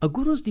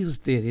Algunos de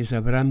ustedes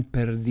habrán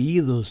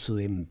perdido su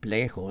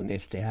empleo en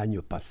este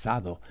año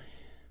pasado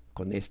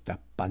con esta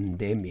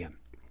pandemia.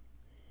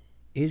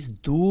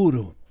 Es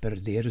duro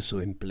perder su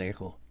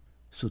empleo,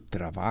 su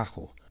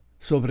trabajo,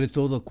 sobre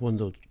todo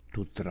cuando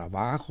tu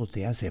trabajo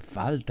te hace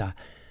falta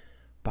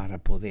para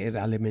poder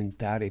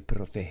alimentar y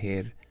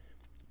proteger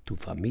tu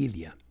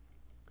familia.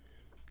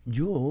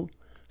 Yo,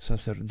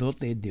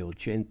 sacerdote de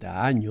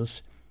 80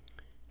 años,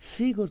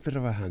 sigo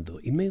trabajando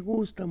y me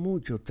gusta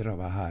mucho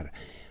trabajar,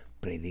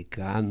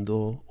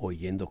 predicando,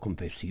 oyendo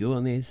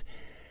confesiones,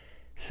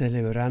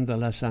 celebrando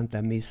la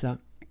Santa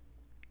Misa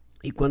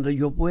y cuando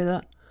yo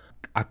pueda,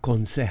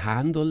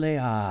 aconsejándole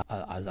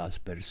a las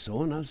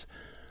personas,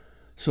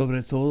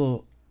 sobre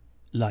todo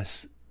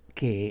las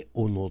que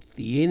o no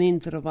tienen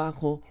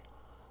trabajo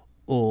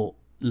o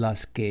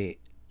las que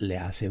le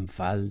hacen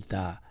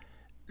falta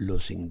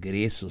los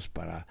ingresos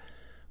para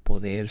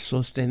poder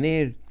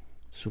sostener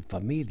su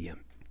familia.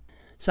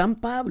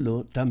 San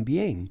Pablo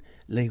también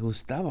le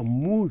gustaba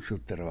mucho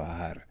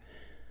trabajar,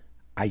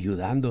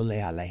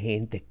 ayudándole a la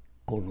gente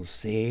a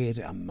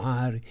conocer,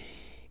 amar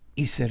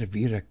y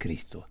servir a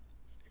Cristo.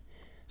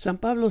 San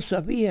Pablo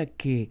sabía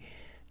que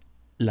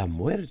la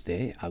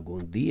muerte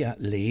algún día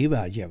le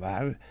iba a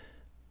llevar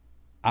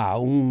a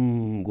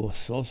un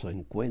gozoso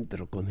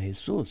encuentro con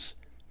Jesús.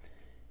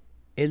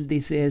 Él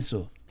dice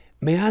eso: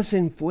 me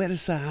hacen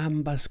fuerza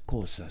ambas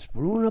cosas.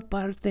 Por una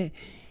parte,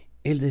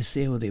 el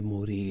deseo de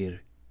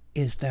morir,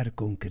 estar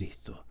con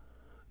Cristo,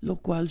 lo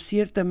cual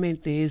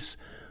ciertamente es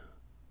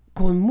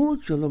con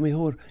mucho lo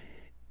mejor.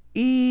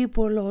 Y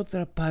por la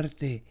otra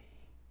parte,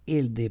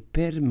 el de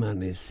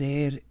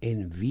permanecer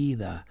en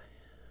vida,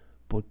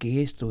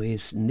 porque esto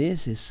es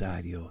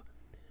necesario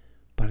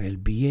para el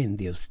bien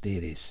de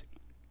ustedes.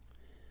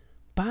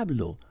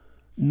 Pablo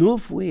no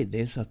fue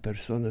de esas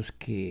personas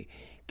que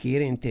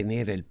quieren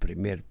tener el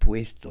primer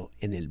puesto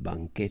en el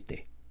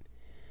banquete.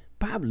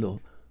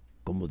 Pablo,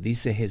 como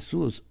dice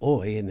Jesús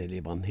hoy en el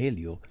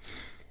Evangelio,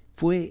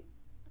 fue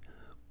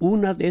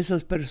una de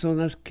esas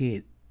personas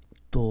que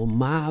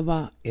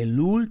tomaba el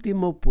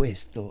último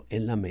puesto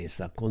en la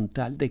mesa con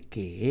tal de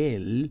que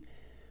él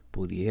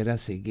pudiera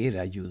seguir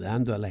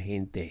ayudando a la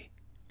gente.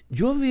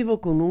 Yo vivo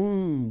con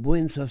un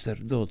buen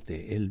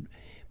sacerdote, el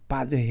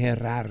padre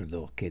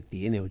Gerardo, que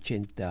tiene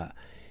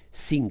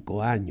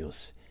 85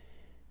 años.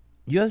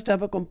 Yo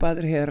estaba con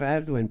padre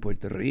Gerardo en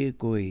Puerto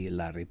Rico y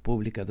la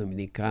República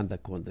Dominicana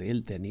cuando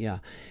él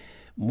tenía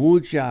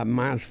mucha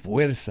más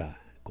fuerza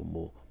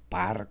como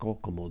párroco,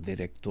 como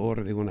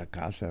director de una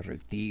casa de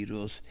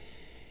retiros,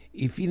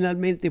 y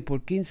finalmente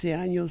por 15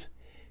 años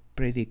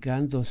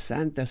predicando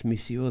santas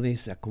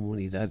misiones a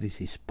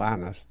comunidades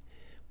hispanas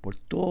por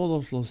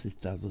todos los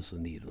Estados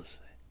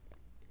Unidos.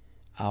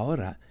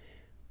 Ahora,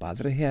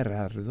 padre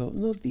Gerardo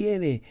no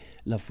tiene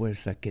la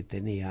fuerza que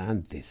tenía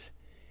antes,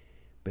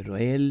 pero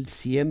él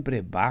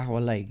siempre bajo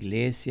a la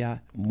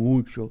iglesia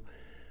mucho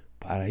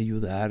para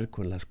ayudar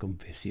con las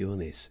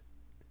confesiones.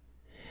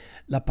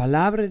 La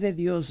palabra de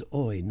Dios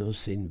hoy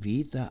nos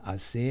invita a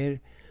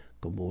ser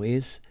como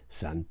es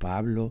San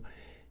Pablo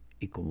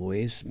y como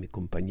es mi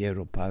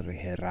compañero padre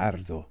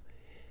Gerardo,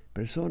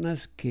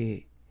 personas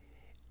que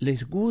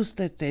les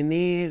gusta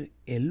tener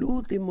el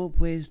último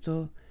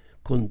puesto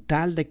con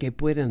tal de que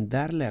puedan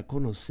darle a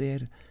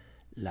conocer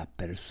la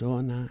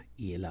persona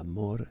y el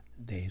amor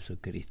de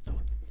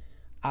Jesucristo.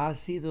 Ha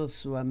sido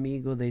su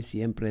amigo de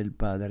siempre el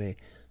padre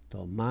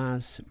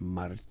Tomás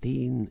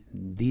Martín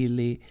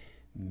Dili,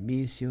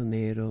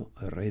 misionero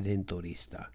redentorista.